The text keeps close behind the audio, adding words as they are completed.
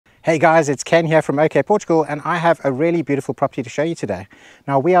Hey guys, it's Ken here from OK Portugal, and I have a really beautiful property to show you today.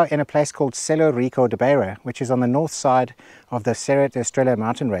 Now we are in a place called Celorico da Beira, which is on the north side of the Serra da Estrela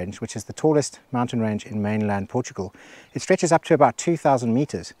mountain range, which is the tallest mountain range in mainland Portugal. It stretches up to about 2,000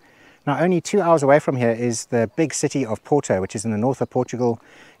 meters. Now only 2 hours away from here is the big city of Porto, which is in the north of Portugal.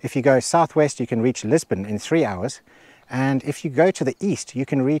 If you go southwest, you can reach Lisbon in 3 hours. And if you go to the east, you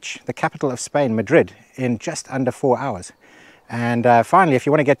can reach the capital of Spain, Madrid, in just under 4 hours. And finally, if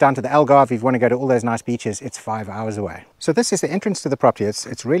you want to get down to the Algarve, if you want to go to all those nice beaches, it's 5 hours away. So this is the entrance to the property.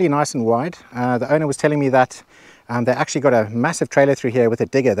 It's really nice and wide. The owner was telling me that they actually got a massive trailer through here with a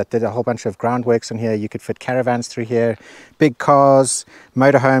digger that did a whole bunch of groundworks on here. You could fit caravans through here, big cars,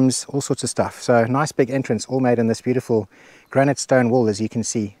 motorhomes, all sorts of stuff. So nice big entrance, all made in this beautiful granite stone wall, as you can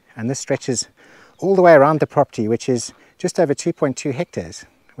see. And this stretches all the way around the property, which is just over 2.2 hectares.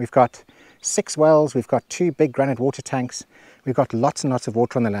 We've got 6 wells, we've got 2 big granite water tanks. We've got lots and lots of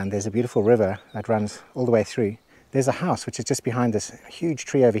water on the land. There's a beautiful river that runs all the way through. There's a house which is just behind this huge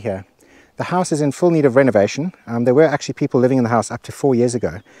tree over here. The house is in full need of renovation. There were actually people living in the house up to 4 years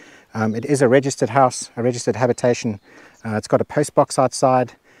ago. It is a registered house, a registered habitation. It's got a post box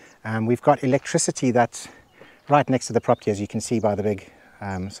outside. We've got electricity that's right next to the property, as you can see by the big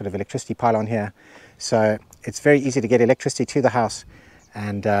sort of electricity pylon here. So it's very easy to get electricity to the house.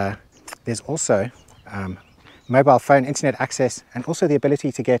 And there's also mobile phone internet access, and also the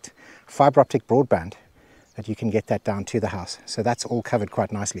ability to get fibre optic broadband, that you can get that down to the house. So that's all covered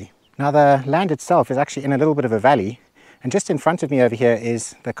quite nicely. Now the land itself is actually in a little bit of a valley, and just in front of me over here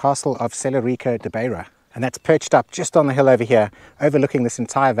is the castle of Celorico da Beira, and that's perched up just on the hill over here, overlooking this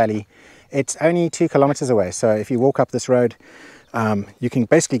entire valley. It's only 2 kilometers away, so if you walk up this road, you can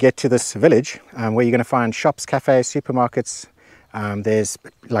basically get to this village where you're going to find shops, cafes, supermarkets. There's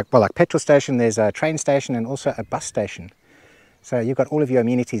like petrol station, there's a train station, and also a bus station. So you've got all of your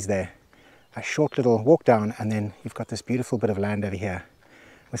amenities there. A short little walk down, and then you've got this beautiful bit of land over here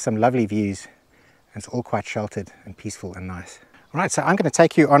with some lovely views. And it's all quite sheltered and peaceful and nice. All right, so I'm going to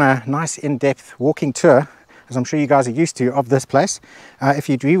take you on a nice in-depth walking tour, as I'm sure you guys are used to, of this place. If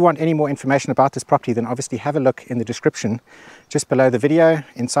you do want any more information about this property, then obviously have a look in the description just below the video,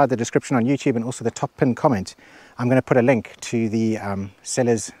 inside the description on YouTube, and also the top pinned comment. I'm going to put a link to the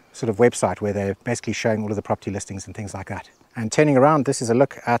seller's sort of website where they're basically showing all of the property listings and things like that. And turning around, this is a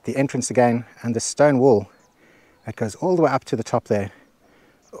look at the entrance again, and the stone wall that goes all the way up to the top there,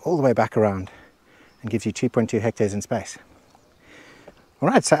 all the way back around, and gives you 2.2 hectares in space. All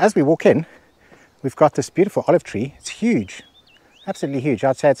right, so as we walk in, we've got this beautiful olive tree. It's huge, absolutely huge.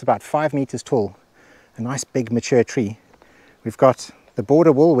 I'd say it's about 5 meters tall, a nice big mature tree. We've got the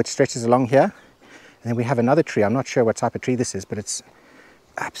border wall which stretches along here, and then we have another tree. I'm not sure what type of tree this is, but it's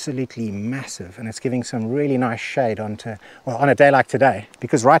absolutely massive, and it's giving some really nice shade on a day like today,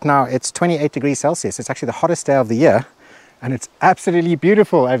 because right now it's 28 degrees Celsius. It's actually the hottest day of the year, and it's absolutely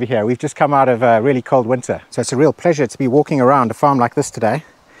beautiful over here. We've just come out of a really cold winter, so it's a real pleasure to be walking around a farm like this today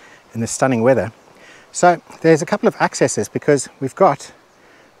in this stunning weather. So there's a couple of accesses, because we've got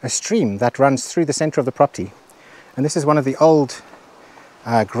a stream that runs through the center of the property, and this is one of the old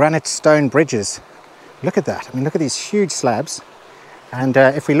granite stone bridges. Look at that. I mean, look at these huge slabs. And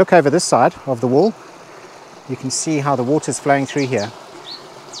if we look over this side of the wall, you can see how the water's flowing through here.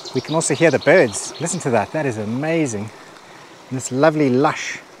 We can also hear the birds. Listen to that. That is amazing. In this lovely,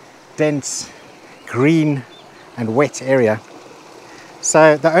 lush, dense, green and wet area.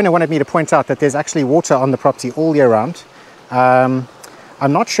 So the owner wanted me to point out that there's actually water on the property all year round. I'm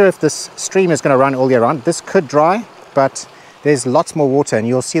not sure if this stream is going to run all year round. This could dry, but there's lots more water, and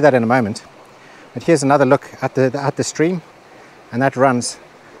you'll see that in a moment. But here's another look at the stream, and that runs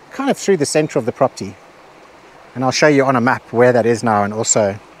kind of through the center of the property. And I'll show you on a map where that is now, and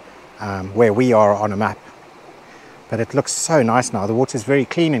also where we are on a map. But it looks so nice now. The water is very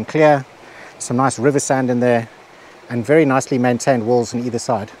clean and clear. Some nice river sand in there, and very nicely maintained walls on either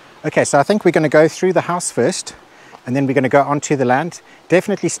side. Okay, so I think we're going to go through the house first, and then we're going to go onto the land.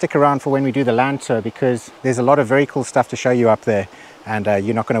 Definitely stick around for when we do the land tour, because there's a lot of very cool stuff to show you up there, and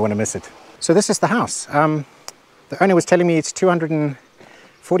you're not going to want to miss it. So this is the house. The owner was telling me it's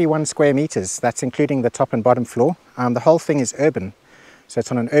 241 square meters. That's including the top and bottom floor. The whole thing is urban. So it's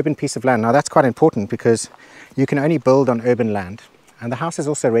on an urban piece of land. Now that's quite important, because you can only build on urban land. And the house is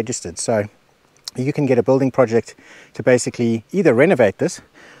also registered. So you can get a building project to basically either renovate this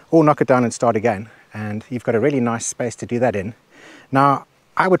or knock it down and start again. And you've got a really nice space to do that in. Now,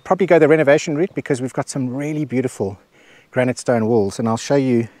 I would probably go the renovation route, because we've got some really beautiful granite stone walls, and I'll show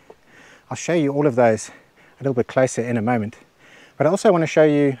you all of those a little bit closer in a moment. But I also want to show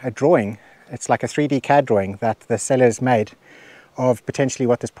you a drawing. It's like a 3D CAD drawing that the sellers made of potentially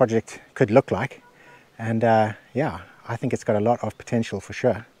what this project could look like. And yeah, I think it's got a lot of potential for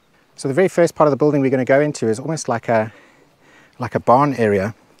sure. So the very first part of the building we're going to go into is almost like a barn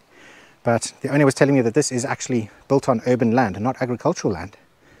area, but the owner was telling me that this is actually built on urban land and not agricultural land.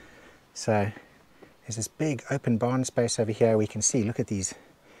 So there's this big open barn space over here. We can see, look at these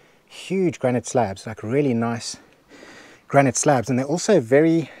huge granite slabs, like really nice granite slabs, and they're also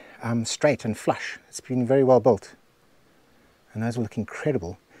very straight and flush. It's been very well built, and those will look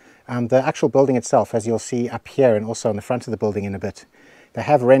incredible. The actual building itself, as you'll see up here and also on the front of the building in a bit, they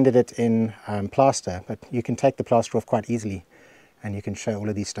have rendered it in plaster, but you can take the plaster off quite easily and you can show all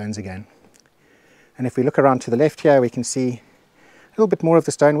of these stones again. And if we look around to the left here, we can see a little bit more of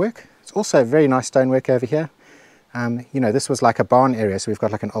the stonework. It's also very nice stonework over here. You know, this was like a barn area, so we've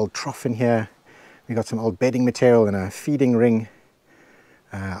got like an old trough in here. We've got some old bedding material and a feeding ring.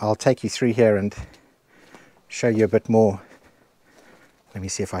 I'll take you through here and show you a bit more. Let me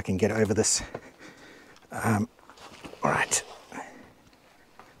see if I can get over this. All right.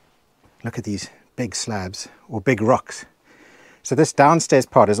 Look at these big slabs, or big rocks. So this downstairs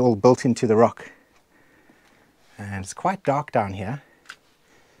part is all built into the rock. And it's quite dark down here,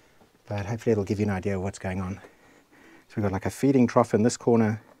 but hopefully it'll give you an idea of what's going on. So we've got like a feeding trough in this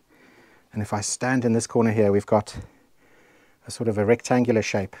corner. And if I stand in this corner here, we've got a sort of a rectangular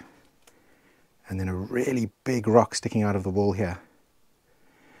shape. And then a really big rock sticking out of the wall here.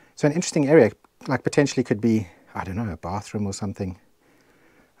 So an interesting area, like potentially could be, I don't know, a bathroom or something.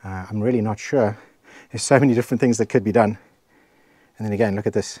 I'm really not sure. There's so many different things that could be done. And then again, look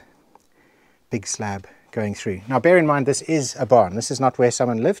at this big slab going through. Now bear in mind, this is a barn. This is not where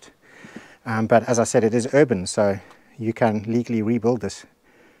someone lived. But as I said, it is urban, so you can legally rebuild this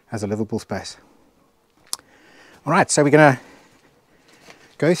as a livable space. All right, so we're going to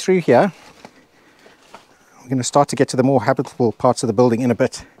go through here. We're going to start to get to the more habitable parts of the building in a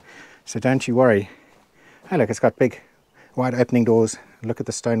bit. So don't you worry. Hey, look, it's got big, wide opening doors. Look at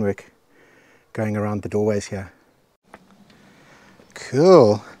the stonework going around the doorways here.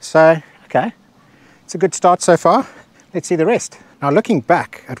 Cool. So, okay, it's a good start so far. Let's see the rest. Now, looking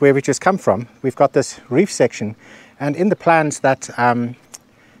back at where we just come from, we've got this roof section, and in the plans that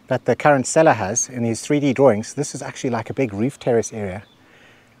that the current seller has in his 3D drawings, this is actually like a big roof terrace area,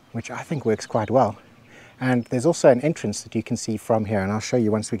 which I think works quite well. And there's also an entrance that you can see from here, and I'll show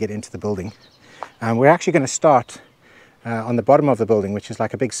you once we get into the building. We're actually going to start on the bottom of the building, which is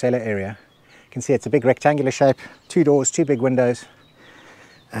like a big cellar area. You can see it's a big rectangular shape, 2 doors, 2 big windows.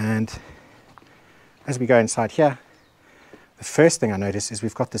 And as we go inside here, the first thing I notice is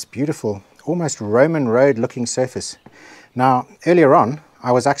we've got this beautiful, almost Roman road looking surface. Now, earlier on,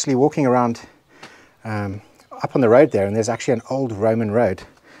 I was actually walking around up on the road there, and there's actually an old Roman road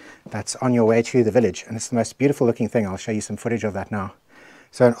that's on your way to the village, and it's the most beautiful looking thing. I'll show you some footage of that now.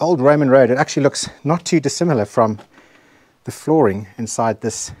 So an old Roman road, it actually looks not too dissimilar from the flooring inside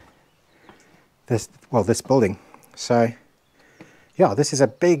this building. So yeah, this is a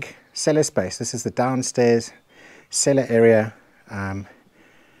big cellar space. This is the downstairs cellar area.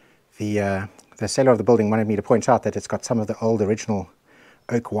 The seller of the building wanted me to point out that it's got some of the old original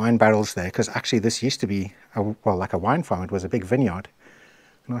oak wine barrels there, because actually this used to be like a wine farm. It was a big vineyard,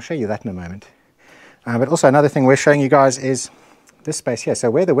 and I'll show you that in a moment. But also another thing we're showing you guys is this space here.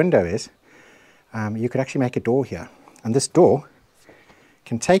 So where the window is, you could actually make a door here, and this door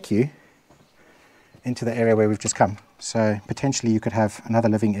can take you into the area where we've just come. So potentially you could have another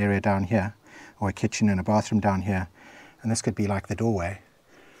living area down here, or a kitchen and a bathroom down here, and this could be like the doorway.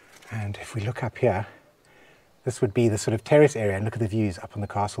 And if we look up here, this would be the sort of terrace area, and look at the views up on the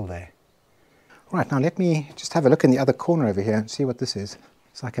castle there. Right, now let me just have a look in the other corner over here and see what this is.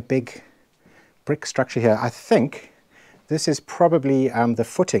 It's like a big brick structure here. I think this is probably the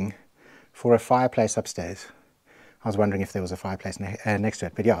footing for a fireplace upstairs. I was wondering if there was a fireplace next to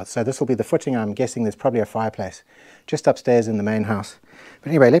it, but yeah, so this will be the footing. I'm guessing there's probably a fireplace just upstairs in the main house. But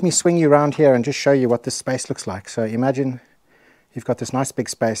anyway, let me swing you around here and just show you what this space looks like. So imagine you've got this nice big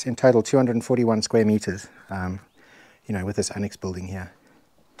space, in total 241 square meters, you know, with this annex building here.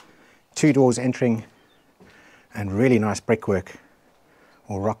 2 doors entering, and really nice brickwork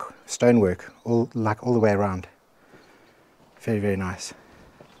or rock stonework, all the way around. Very, very nice.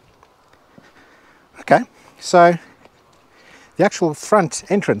 Okay, so the actual front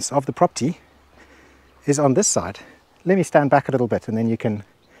entrance of the property is on this side. Let me stand back a little bit and then you can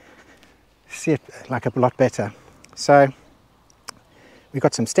see it like a lot better. So we've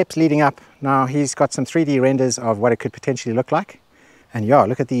got some steps leading up. Now he's got some 3D renders of what it could potentially look like. And yeah,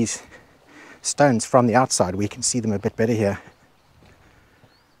 look at these stones from the outside. We can see them a bit better here.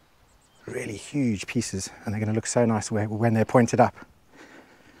 really huge pieces, and they're going to look so nice when they're pointed up.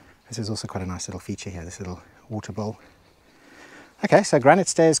 This is also quite a nice little feature here, this little water bowl. Okay, so granite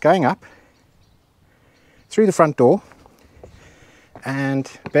stairs going up through the front door,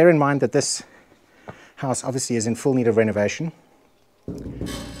 and bear in mind that this house obviously is in full need of renovation.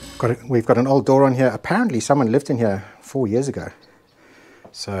 We've got an old door on here. Apparently someone lived in here 4 years ago.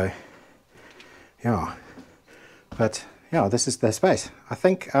 So, yeah. But, yeah, this is their space. I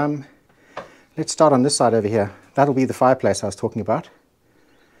think, let's start on this side over here. That'll be the fireplace I was talking about.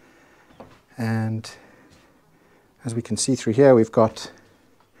 And as we can see through here, we've got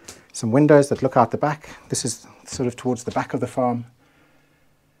some windows that look out the back. This is sort of towards the back of the farm.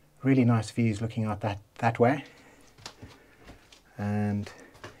 Really nice views looking out that way. And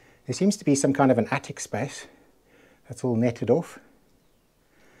there seems to be some kind of an attic space that's all netted off.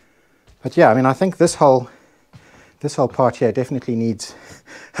 But yeah, I mean, I think this whole part here definitely needs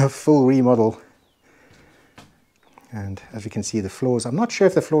a full remodel. And as you can see, the floors, I'm not sure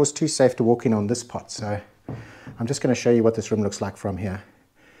if the floor is too safe to walk in on this part, so I'm just going to show you what this room looks like from here.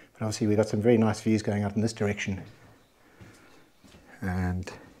 But obviously we've got some very nice views going out in this direction.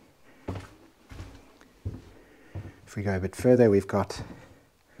 And if we go a bit further, we've got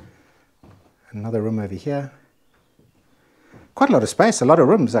another room over here. Quite a lot of space, a lot of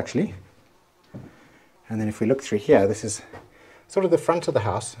rooms actually. And then if we look through here, this is sort of the front of the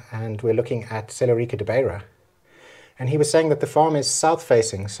house, and we're looking at Celorico da Beira. And he was saying that the farm is south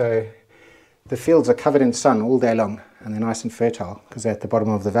facing, so the fields are covered in sun all day long, and they're nice and fertile because they're at the bottom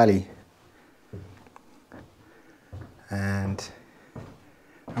of the valley. And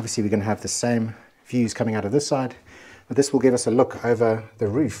obviously we're going to have the same views coming out of this side, but this will give us a look over the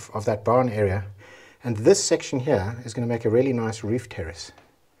roof of that barn area. And this section here is going to make a really nice roof terrace,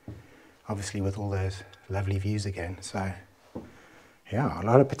 obviously with all those lovely views again. So yeah, a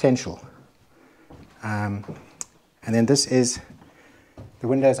lot of potential. And then this is the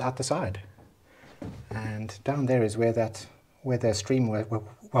windows out the side, and down there is where the stream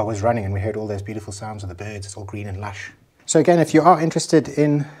was running, and we heard all those beautiful sounds of the birds. It's all green and lush. So again, if you are interested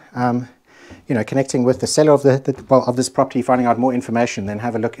in connecting with the seller of this property, finding out more information, then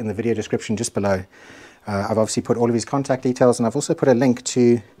have a look in the video description just below. I've obviously put all of his contact details, and I've also put a link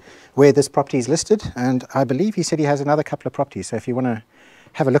to where this property is listed, and I believe he said he has another couple of properties, so if you want to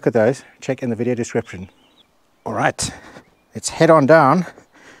have a look at those, check in the video description. All right, let's head on down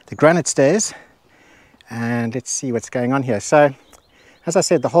the granite stairs and let's see what's going on here. So, as I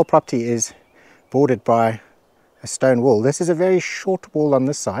said, the whole property is bordered by a stone wall. This is a very short wall on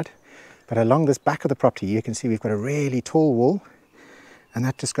this side, but along this back of the property you can see we've got a really tall wall, and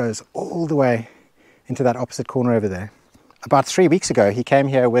that just goes all the way into that opposite corner over there. About 3 weeks ago he came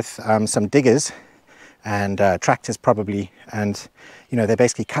here with some diggers and tractors probably, and they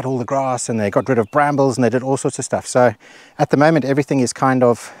basically cut all the grass and they got rid of brambles and they did all sorts of stuff. So at the moment everything is kind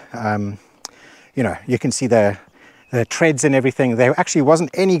of you can see the treads and everything. There actually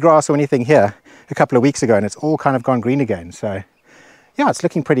wasn't any grass or anything here a couple of weeks ago, and it's all kind of gone green again. So yeah, it's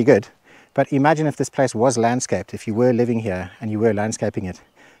looking pretty good. But imagine if this place was landscaped, if you were living here and you were landscaping it,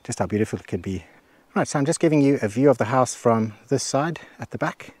 just how beautiful it could be. Right, so I'm just giving you a view of the house from this side at the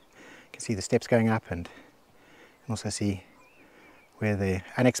back. You can see the steps going up, and you can also see where the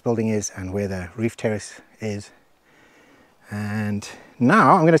annex building is and where the roof terrace is. And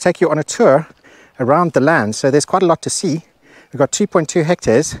now I'm going to take you on a tour around the land. So there's quite a lot to see. We've got 2.2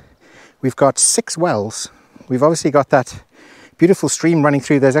 hectares. We've got 6 wells. We've obviously got that beautiful stream running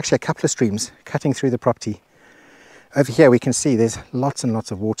through. There's actually a couple of streams cutting through the property. Over here we can see there's lots and lots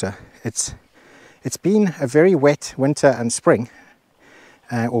of water. It's been a very wet winter and spring,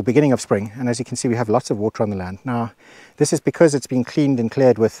 or beginning of spring, and as you can see we have lots of water on the land. Now this is because it's been cleaned and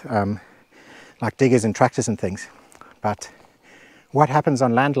cleared with like diggers and tractors and things. But what happens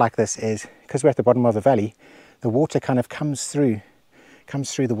on land like this is, because we're at the bottom of the valley, the water kind of comes through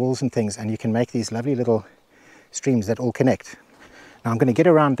the walls and things, and you can make these lovely little streams that all connect. Now I'm going to get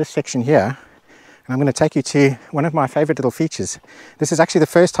around this section here, and I'm going to take you to one of my favorite little features. This is actually the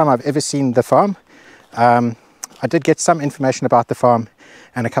first time I've ever seen the farm. I did get some information about the farm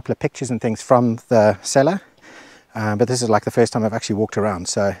and a couple of pictures and things from the seller, but this is like the first time I've actually walked around.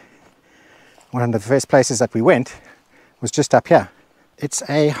 So one of the first places that we went was just up here. It's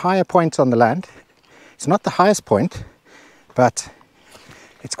a higher point on the land. It's not the highest point, but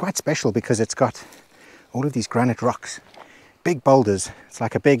it's quite special because it's got all of these granite rocks, big boulders. It's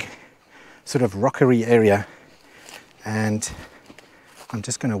like a big sort of rockery area, and I'm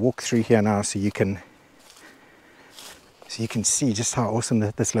just going to walk through here now so you can see just how awesome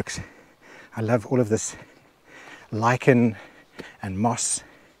this looks. I love all of this lichen and moss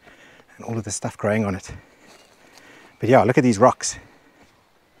and all of the stuff growing on it. But yeah, look at these rocks.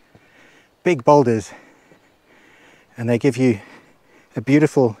 Big boulders, and they give you a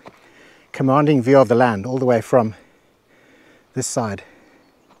beautiful commanding view of the land all the way from this side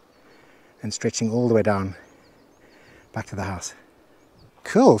and stretching all the way down back to the house.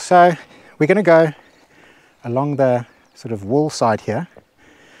 Cool, so we're going to go along the sort of wall side here.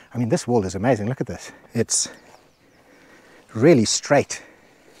 I mean, this wall is amazing. Look at this. It's really straight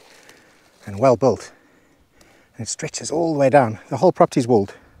and well built, and it stretches all the way down. The whole property's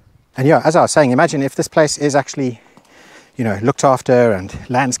walled. And yeah, as I was saying, imagine if this place is actually, you know, looked after and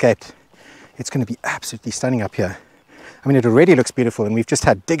landscaped. It's going to be absolutely stunning up here. I mean, it already looks beautiful, and we've just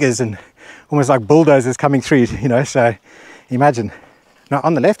had diggers and almost like bulldozers coming through, you know, so imagine. Now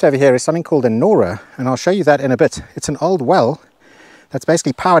on the left over here is something called a Nora, and I'll show you that in a bit. It's an old well that's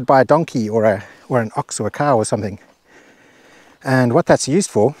basically powered by a donkey or an ox or a cow or something. And what that's used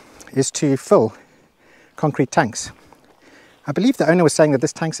for is to fill concrete tanks. I believe the owner was saying that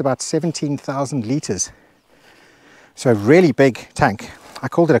this tank's about 17,000 litres. So a really big tank. I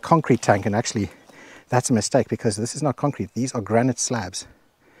called it a concrete tank, and actually that's a mistake because this is not concrete. These are granite slabs.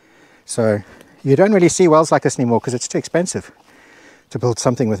 So you don't really see wells like this anymore because it's too expensive to build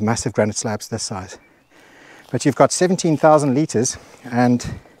something with massive granite slabs this size. But you've got 17,000 litres,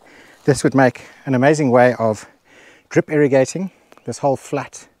 and this would make an amazing way of drip irrigating this whole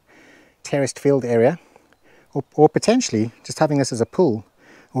flat terraced field area, or potentially just having this as a pool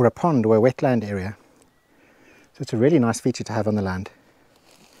or a pond or a wetland area. So it's a really nice feature to have on the land.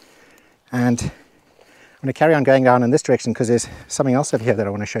 And I'm going to carry on going down in this direction because there's something else over here that I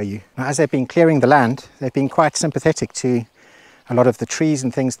want to show you. Now, as they've been clearing the land, they've been quite sympathetic to a lot of the trees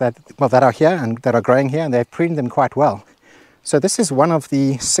and things that are here and that are growing here, and they've pruned them quite well. So this is one of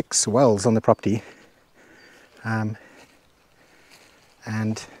the 6 wells on the property. And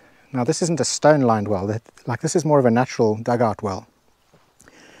now this isn't a stone-lined well. This is more of a natural dugout well.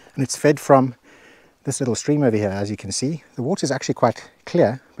 And it's fed from this little stream over here, as you can see. The water is actually quite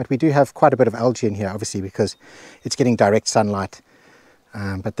clear, but we do have quite a bit of algae in here, obviously, because it's getting direct sunlight.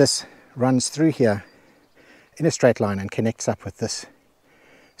 But this runs through here in a straight line and connects up with this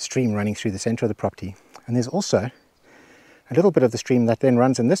stream running through the center of the property. And there's also a little bit of the stream that then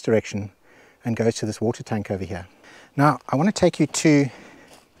runs in this direction and goes to this water tank over here. Now, I want to take you to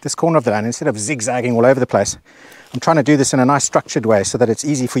this corner of the land. Instead of zigzagging all over the place, I'm trying to do this in a nice structured way so that it's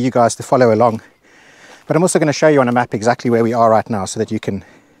easy for you guys to follow along. But I'm also going to show you on a map exactly where we are right now so that you can,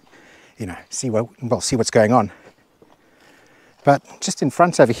 you know, see what's going on. But just in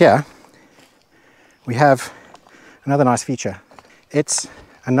front over here, we have another nice feature. It's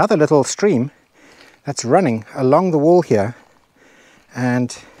another little stream that's running along the wall here,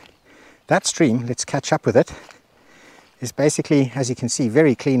 and that stream, let's catch up with it, is basically, as you can see,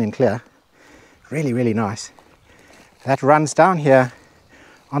 very clean and clear. Really, really nice. That runs down here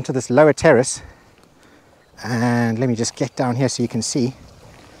onto this lower terrace, and let me just get down here so you can see,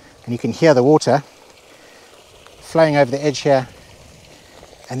 and you can hear the water flowing over the edge here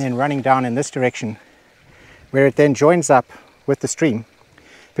and then running down in this direction, where it then joins up with the stream.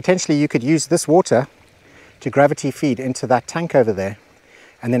 Potentially you could use this water to gravity feed into that tank over there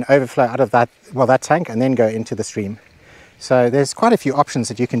and then overflow out of that tank and then go into the stream. So there's quite a few options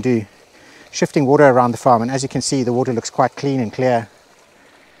that you can do shifting water around the farm, and as you can see, the water looks quite clean and clear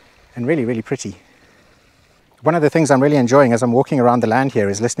and really, really pretty. One of the things I'm really enjoying as I'm walking around the land here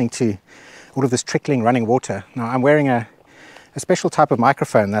is listening to all of this trickling running water. Now, I'm wearing a special type of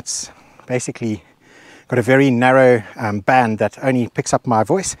microphone that's basically got a very narrow band that only picks up my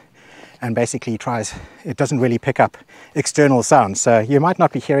voice and basically it doesn't really pick up external sounds. So you might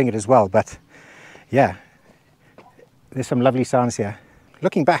not be hearing it as well, but yeah, there's some lovely sounds here.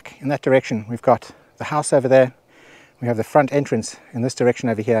 Looking back in that direction, we've got the house over there. We have the front entrance in this direction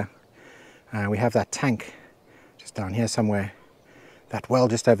over here. We have that tank just down here somewhere. That well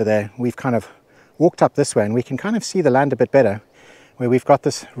just over there. We've kind of walked up this way and we can kind of see the land a bit better, where we've got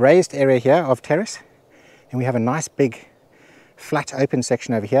this raised area here of terrace, and we have a nice big flat open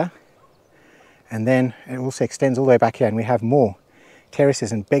section over here, and then it also extends all the way back here, and we have more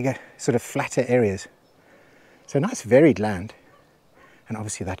terraces and bigger sort of flatter areas. So nice varied land. And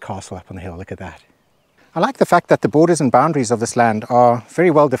obviously that castle up on the hill, look at that. I like the fact that the borders and boundaries of this land are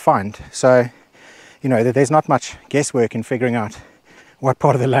very well defined. So, you know, there's not much guesswork in figuring out what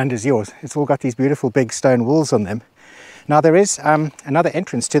part of the land is yours. It's all got these beautiful big stone walls on them. Now there is another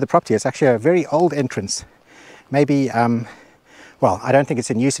entrance to the property. It's actually a very old entrance. Maybe, well, I don't think it's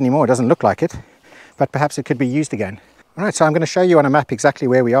in use anymore. It doesn't look like it, but perhaps it could be used again. All right, so I'm going to show you on a map exactly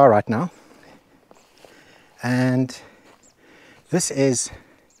where we are right now. And this is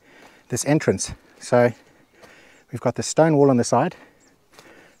this entrance. So we've got the stone wall on the side,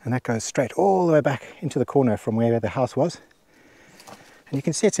 and that goes straight all the way back into the corner from where the house was. And you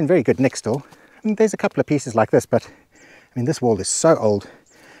can see it's in very good nick still. And there's a couple of pieces like this, but I mean, this wall is so old,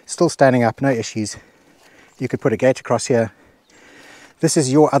 still standing up, no issues. You could put a gate across here. This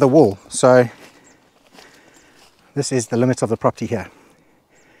is your other wall, so this is the limit of the property here.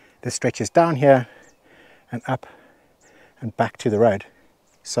 This stretches down here and up and back to the road.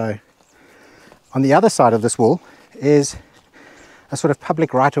 So on the other side of this wall is a sort of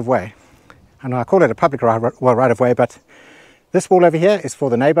public right-of-way. And I call it a public right-of-way, but this wall over here is for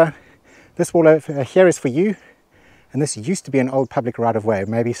the neighbor. This wall over here is for you. And this used to be an old public right-of-way.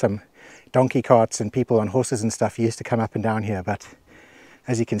 Maybe some donkey carts and people on horses and stuff used to come up and down here, but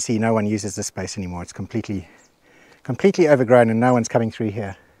as you can see, no one uses this space anymore. It's completely overgrown and no one's coming through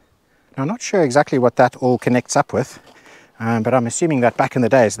here. Now, I'm not sure exactly what that all connects up with, but I'm assuming that back in the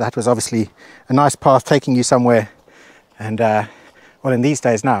days that was obviously a nice path taking you somewhere. And well, in these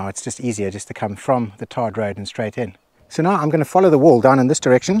days now, it's just easier just to come from the tarred road and straight in. So now I'm going to follow the wall down in this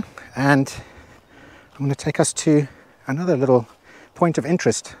direction, and I'm going to take us to another little point of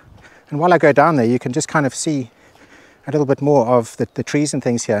interest. And while I go down there, you can just kind of see a little bit more of the trees and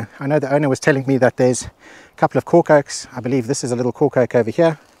things here. I know the owner was telling me that there's a couple of cork oaks. I believe this is a little cork oak over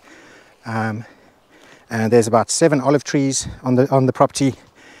here. And there's about 7 olive trees on the property.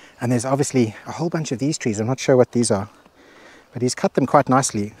 And there's obviously a whole bunch of these trees. I'm not sure what these are, but he's cut them quite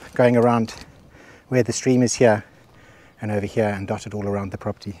nicely, going around where the stream is here and over here and dotted all around the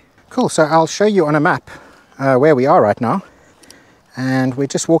property. Cool, so I'll show you on a map where we are right now. And we're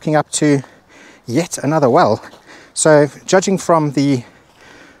just walking up to yet another well. So judging from the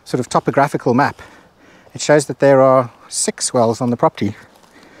sort of topographical map, it shows that there are 6 wells on the property.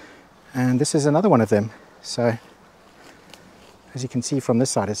 And this is another one of them. So as you can see from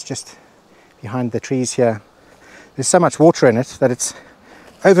this side, it's just behind the trees here. There's so much water in it that it's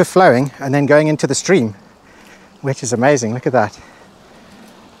overflowing and then going into the stream, which is amazing. Look at that.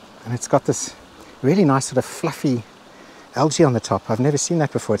 And it's got this really nice sort of fluffy algae on the top. I've never seen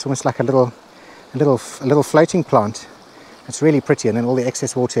that before. It's almost like a little floating plant. It's really pretty, and then all the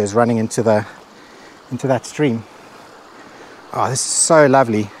excess water is running into that stream. Oh, this is so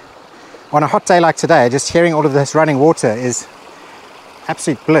lovely. On a hot day like today, just hearing all of this running water is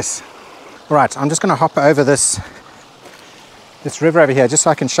absolute bliss. All right, I'm just going to hop over this river over here just so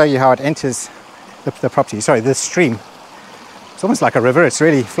I can show you how it enters the property. Sorry, this stream. It's almost like a river. It's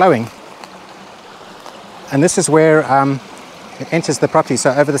really flowing. And this is where it enters the property,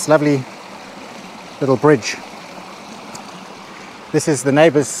 so over this lovely little bridge. This is the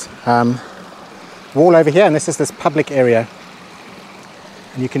neighbour's wall over here, and this is this public area.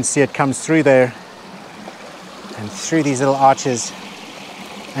 And you can see it comes through there and through these little arches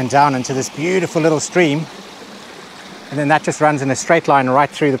and down into this beautiful little stream. And then that just runs in a straight line right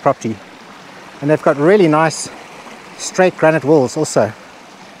through the property. And they've got really nice straight granite walls also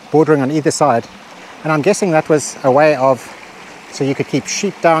bordering on either side. And I'm guessing that was a way of, so you could keep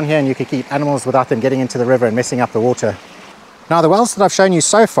sheep down here and you could keep animals without them getting into the river and messing up the water. Now, the wells that I've shown you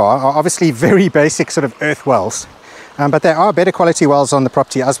so far are obviously very basic sort of earth wells, but there are better quality wells on the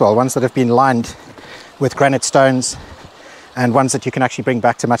property as well, ones that have been lined with granite stones and ones that you can actually bring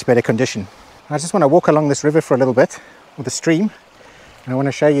back to much better condition. I just want to walk along this river for a little bit, or the stream, and I want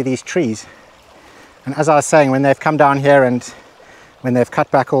to show you these trees. And as I was saying, when they've come down here and when they've cut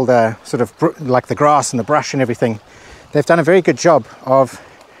back all the sort of like the grass and the brush and everything, they've done a very good job of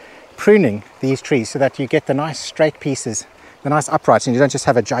pruning these trees so that you get the nice straight pieces, the nice uprights, and you don't just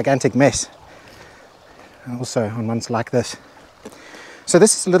have a gigantic mess. And also on ones like this. So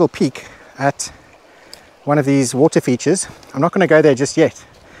this is a little peek at one of these water features. I'm not going to go there just yet,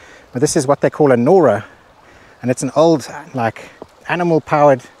 but this is what they call a Nora, and it's an old like animal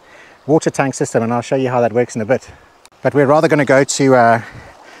powered water tank system, and I'll show you how that works in a bit. But we're rather going to go to a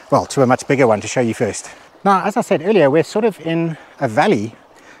much bigger one to show you first. Now, as I said earlier, we're sort of in a valley.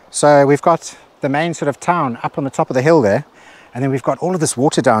 So we've got the main sort of town up on the top of the hill there, and then we've got all of this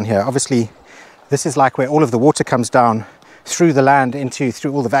water down here. Obviously, this is like where all of the water comes down through the land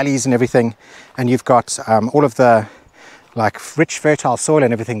through all the valleys and everything, and you've got all of the like rich fertile soil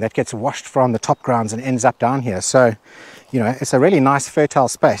and everything that gets washed from the top grounds and ends up down here. So, you know, it's a really nice fertile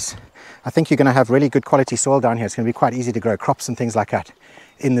space. I think you're going to have really good quality soil down here. It's going to be quite easy to grow crops and things like that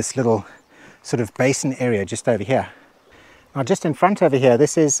in this little sort of basin area just over here. Now, just in front over here,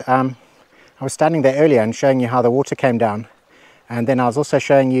 this is, I was standing there earlier and showing you how the water came down, and then I was also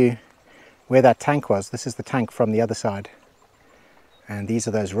showing you where that tank was. This is the tank from the other side, and these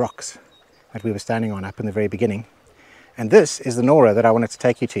are those rocks that we were standing on up in the very beginning. And this is the Nora that I wanted to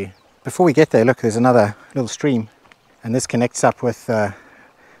take you to. Before we get there, look, there's another little stream, and this connects up with,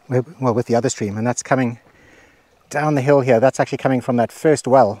 with the other stream, and that's coming down the hill here. That's actually coming from that first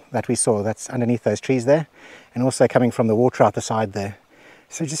well that we saw, that's underneath those trees there, and also coming from the water out the side there.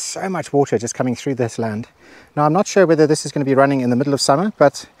 So just so much water just coming through this land. Now I'm not sure whether this is going to be running in the middle of summer,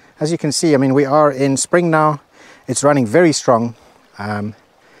 but as you can see, I mean, we are in spring now. It's running very strong.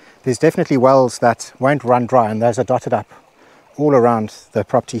 There's definitely wells that won't run dry, and those are dotted up all around the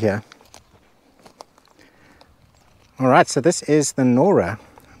property here. All right, so this is the Nora.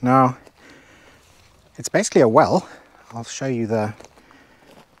 Now, it's basically a well. I'll show you the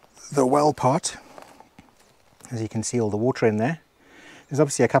well part. As you can see, all the water in there. There's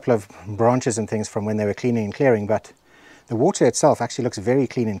obviously a couple of branches and things from when they were cleaning and clearing, but the water itself actually looks very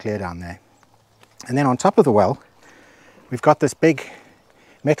clean and clear down there. And then on top of the well, we've got this big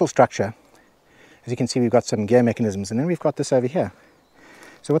metal structure. As you can see, we've got some gear mechanisms, and then we've got this over here.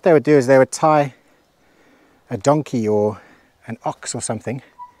 So what they would do is they would tie a donkey or an ox or something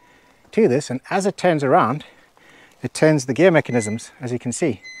to this, and as it turns around, it turns the gear mechanisms, as you can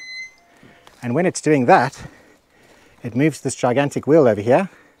see. And when it's doing that, it moves this gigantic wheel over here.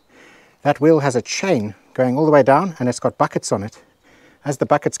 That wheel has a chain going all the way down, and it's got buckets on it. As the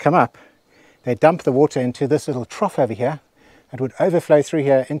buckets come up, they dump the water into this little trough over here. It would overflow through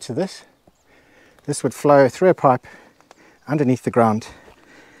here into this. This would flow through a pipe underneath the ground.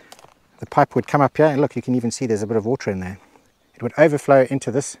 The pipe would come up here, and look, you can even see there's a bit of water in there. It would overflow into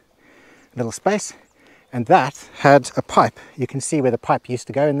this little space, and that had a pipe. You can see where the pipe used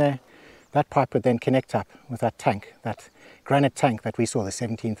to go in there. That pipe would then connect up with that tank, that granite tank that we saw, the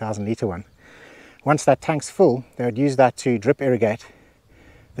 17,000 litre one. Once that tank's full, they would use that to drip irrigate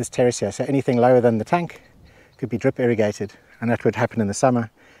this terrace here. So anything lower than the tank could be drip irrigated, and that would happen in the summer,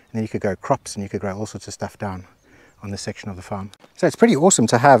 and then you could grow crops and you could grow all sorts of stuff down on this section of the farm. So it's pretty awesome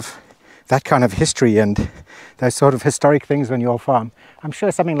to have that kind of history and those sort of historic things on your farm. I'm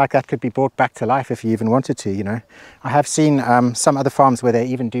sure something like that could be brought back to life if you even wanted to, you know. I have seen some other farms where they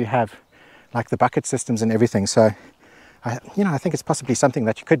even do have like the bucket systems and everything. So, I think it's possibly something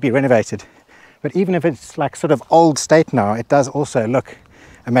that could be renovated. But even if it's like sort of old state now, it does also look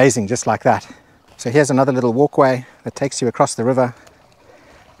amazing just like that. So here's another little walkway that takes you across the river.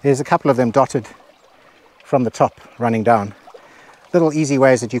 There's a couple of them dotted from the top running down. Little easy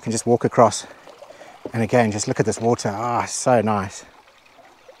ways that you can just walk across. And again, just look at this water. Ah, so nice.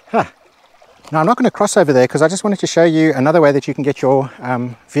 Huh. Now I'm not going to cross over there because I just wanted to show you another way that you can get your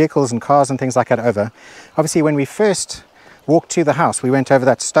vehicles and cars and things like that over. Obviously, when we first walked to the house, we went over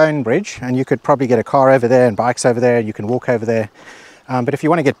that stone bridge, and you could probably get a car over there and bikes over there. You can walk over there. But if you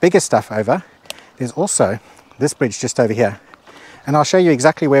want to get bigger stuff over, there's also this bridge just over here. And I'll show you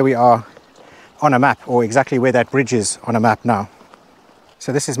exactly where we are on a map, or exactly where that bridge is on a map now.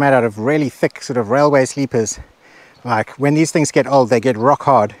 So this is made out of really thick sort of railway sleepers. Like when these things get old, they get rock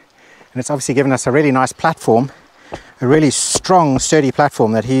hard. And it's obviously given us a really nice platform, a really strong, sturdy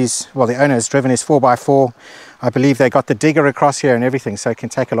platform that the owner has driven his 4x4. I believe they got the digger across here and everything, so it can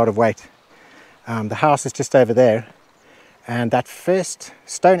take a lot of weight. The house is just over there, and that first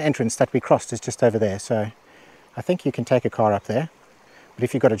stone entrance that we crossed is just over there. So I think you can take a car up there, but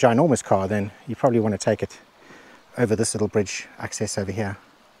if you've got a ginormous car, then you probably want to take it over this little bridge access over here.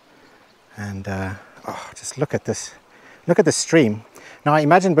 And just look at this. Look at the stream. Now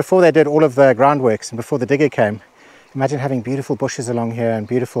imagine before they did all of the groundworks and before the digger came, imagine having beautiful bushes along here and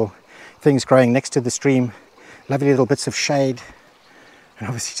beautiful things growing next to the stream, lovely little bits of shade, and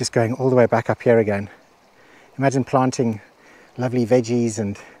obviously just going all the way back up here again. Imagine planting lovely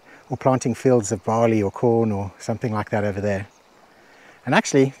veggies or planting fields of barley or corn or something like that over there. And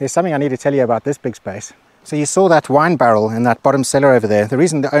actually, there's something I need to tell you about this big space. So you saw that wine barrel in that bottom cellar over there. The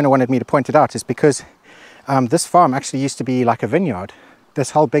reason the owner wanted me to point it out is because this farm actually used to be like a vineyard.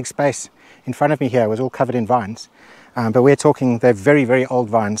 This whole big space in front of me here was all covered in vines. But we're talking, they're very, very old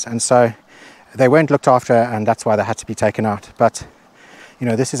vines. And so they weren't looked after, and that's why they had to be taken out. But, you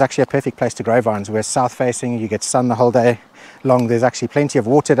know, this is actually a perfect place to grow vines. We're south facing, you get sun the whole day long. There's actually plenty of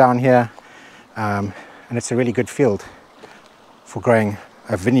water down here. And it's a really good field for growing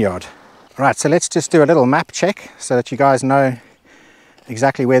a vineyard. Right, so let's just do a little map check so that you guys know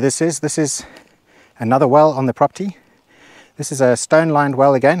exactly where this is. This is another well on the property. This is a stone-lined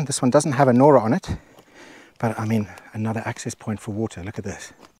well again. This one doesn't have a Nora on it, but I mean, another access point for water. Look at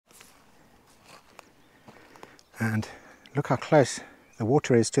this. And look how close the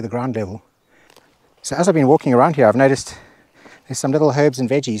water is to the ground level. So as I've been walking around here, I've noticed there's some little herbs and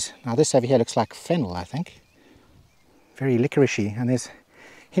veggies. Now this over here looks like fennel, I think. Very licoricey, and there's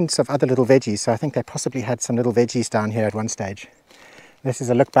hints of other little veggies, so I think they possibly had some little veggies down here at one stage. This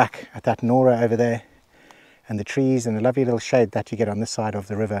is a look back at that Nora over there and the trees and the lovely little shade that you get on this side of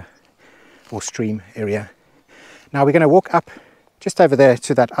the river or stream area. Now we're going to walk up just over there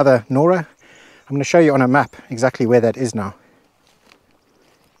to that other Nora. I'm going to show you on a map exactly where that is now.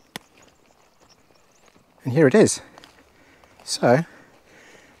 And here it is. So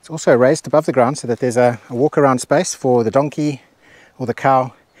it's also raised above the ground so that there's a walk around space for the donkey or the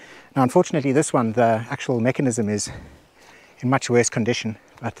cow. Now unfortunately this one, the actual mechanism is in much worse condition,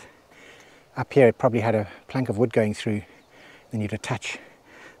 but up here it probably had a plank of wood going through. Then you'd attach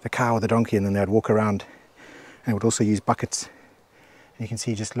the cow or the donkey and then they'd walk around, and it would also use buckets. And you can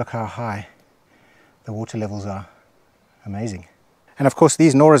see, just look how high the water levels are. Amazing. And of course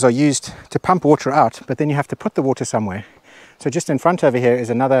these Noras are used to pump water out, but then you have to put the water somewhere. So just in front over here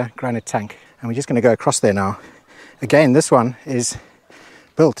is another granite tank, and we're just going to go across there now. Again, this one is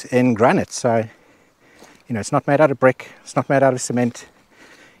built in granite, so you know, it's not made out of brick, it's not made out of cement.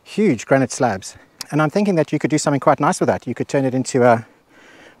 Huge granite slabs. And I'm thinking that you could do something quite nice with that. You could turn it into a,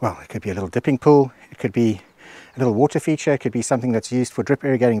 well, it could be a little dipping pool, it could be a little water feature, it could be something that's used for drip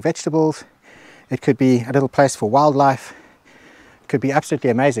irrigating vegetables, it could be a little place for wildlife. It could be absolutely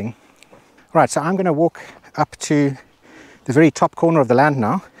amazing. Right, so I'm going to walk up to the very top corner of the land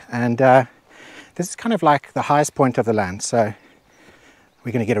now, and this is kind of like the highest point of the land, so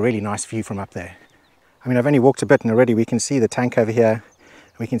we're going to get a really nice view from up there. I mean, I've only walked a bit and already we can see the tank over here,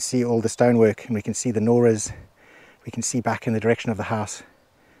 we can see all the stonework, and we can see the Noras, we can see back in the direction of the house.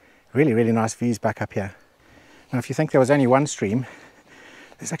 Really, really nice views back up here. Now if you think there was only one stream,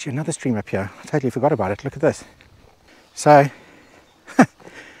 there's actually another stream up here. I totally forgot about it. Look at this. So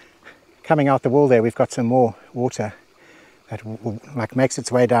coming out the wall there, we've got some more water that like makes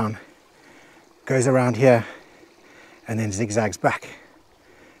its way down, goes around here, and then zigzags back,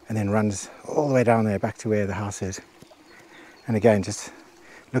 and then runs all the way down there back to where the house is. And again, just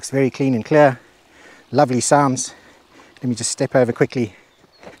looks very clean and clear. Lovely sounds. Let me just step over quickly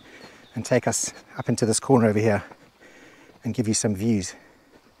and take us up into this corner over here and give you some views.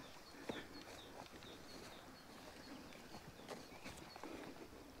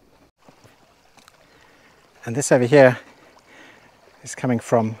 And this over here is coming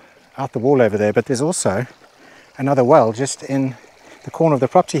from out the wall over there, but there's also another well just in the corner of the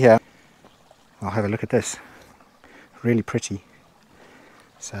property here. I'll have a look at this. Really pretty.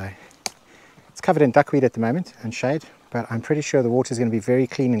 So it's covered in duckweed at the moment and shade, but I'm pretty sure the water is going to be very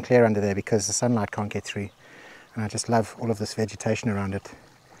clean and clear under there because the sunlight can't get through. And I just love all of this vegetation around it.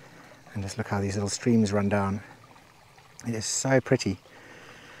 And just look how these little streams run down. It is so pretty.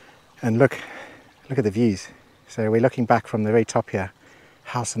 And look at the views. So we're looking back from the very top here,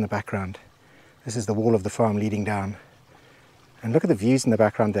 house in the background. This is the wall of the farm leading down. And look at the views in the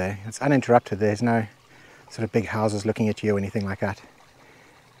background there. It's uninterrupted. There's no sort of big houses looking at you or anything like that.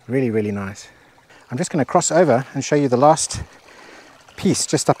 Really, really nice. I'm just going to cross over and show you the last piece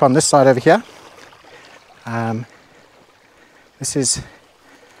just up on this side over here. This is,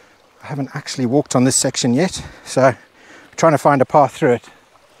 I haven't actually walked on this section yet, so I'm trying to find a path through it.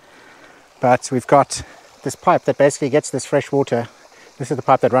 But we've got this pipe that basically gets this fresh water. This is the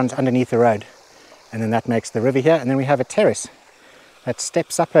pipe that runs underneath the road, and then that makes the river here, and then we have a terrace that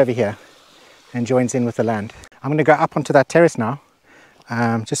steps up over here and joins in with the land. I'm going to go up onto that terrace now,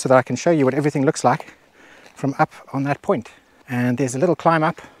 just so that I can show you what everything looks like from up on that point. And there's a little climb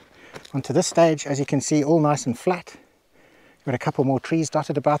up onto this stage, as you can see, all nice and flat. Got a couple more trees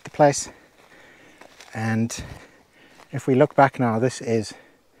dotted about the place, and if we look back now, this is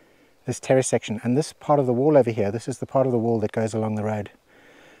this terrace section, and this part of the wall over here, this is the part of the wall that goes along the road.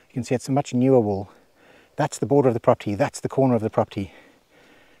 You can see it's a much newer wall. That's the border of the property, that's the corner of the property,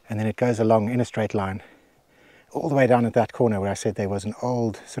 and then it goes along in a straight line all the way down at that corner where I said there was an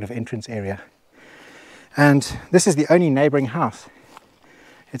old sort of entrance area. And this is the only neighboring house.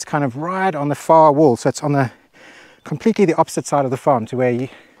 It's kind of right on the far wall, so it's on the completely the opposite side of the farm to where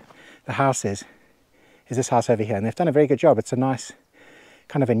the house is this house over here, and they've done a very good job. It's a nice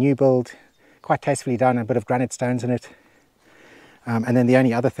kind of a new build, quite tastefully done, a bit of granite stones in it. And then the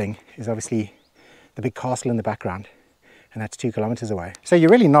only other thing is obviously the big castle in the background, and that's 2 kilometers away. So you're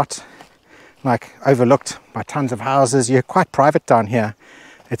really not like overlooked by tons of houses. You're quite private down here.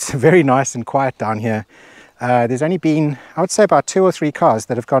 It's very nice and quiet down here. There's only been, I would say, about 2 or 3 cars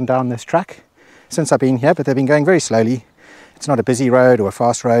that have gone down this track since I've been here, but they've been going very slowly. It's not a busy road or a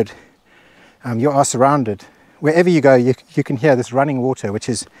fast road. You are surrounded. Wherever you go, you can hear this running water, which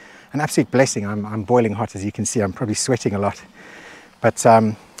is an absolute blessing. I'm boiling hot, as you can see. I'm probably sweating a lot. But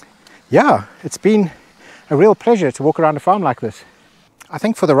yeah, it's been a real pleasure to walk around a farm like this. I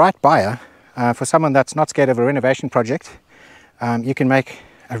think for the right buyer, for someone that's not scared of a renovation project, you can make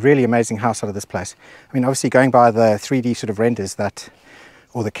a really amazing house out of this place. I mean, obviously going by the 3D sort of renders that,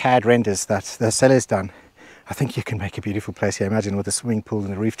 or the CAD renders that the seller's done, I think you can make a beautiful place here. Imagine with a swimming pool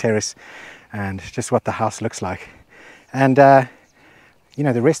and a roof terrace and just what the house looks like. And you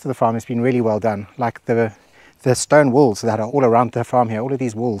know, the rest of the farm has been really well done. Like the stone walls that are all around the farm here, all of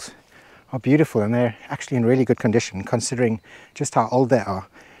these walls are beautiful, and they're actually in really good condition considering just how old they are.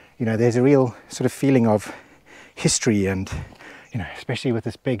 You know, there's a real sort of feeling of history, and you know, especially with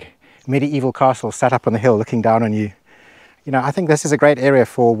this big medieval castle sat up on the hill looking down on you. You know, I think this is a great area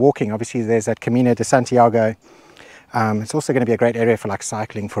for walking. Obviously there's that Camino de Santiago. It's also going to be a great area for like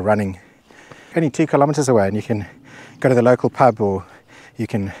cycling, for running. Only 2 kilometers away, and you can go to the local pub, or you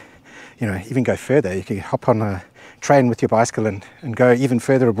can, you know, even go further. You can hop on a train with your bicycle and go even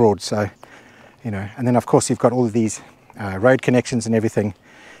further abroad. So, you know, and then of course you've got all of these road connections and everything,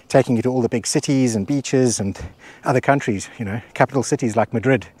 taking you to all the big cities and beaches and other countries, you know, capital cities like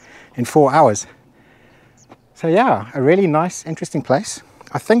Madrid in 4 hours. So yeah, a really nice, interesting place.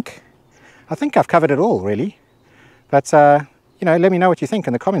 I think I've covered it all really. But you know, let me know what you think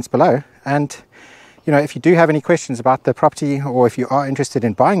in the comments below. And you know, if you do have any questions about the property, or if you are interested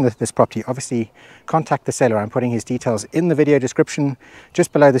in buying this property, obviously contact the seller. I'm putting his details in the video description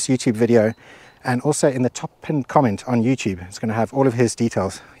just below this YouTube video, and also in the top pinned comment on YouTube. It's going to have all of his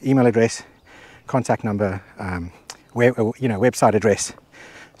details: email address, contact number, website address.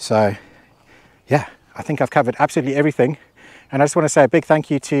 So yeah, I think I've covered absolutely everything. And I just want to say a big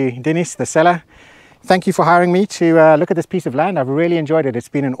thank you to Dinis, the seller. Thank you for hiring me to look at this piece of land. I've really enjoyed it. It's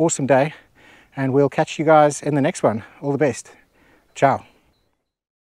been an awesome day, and we'll catch you guys in the next one. All the best. Ciao.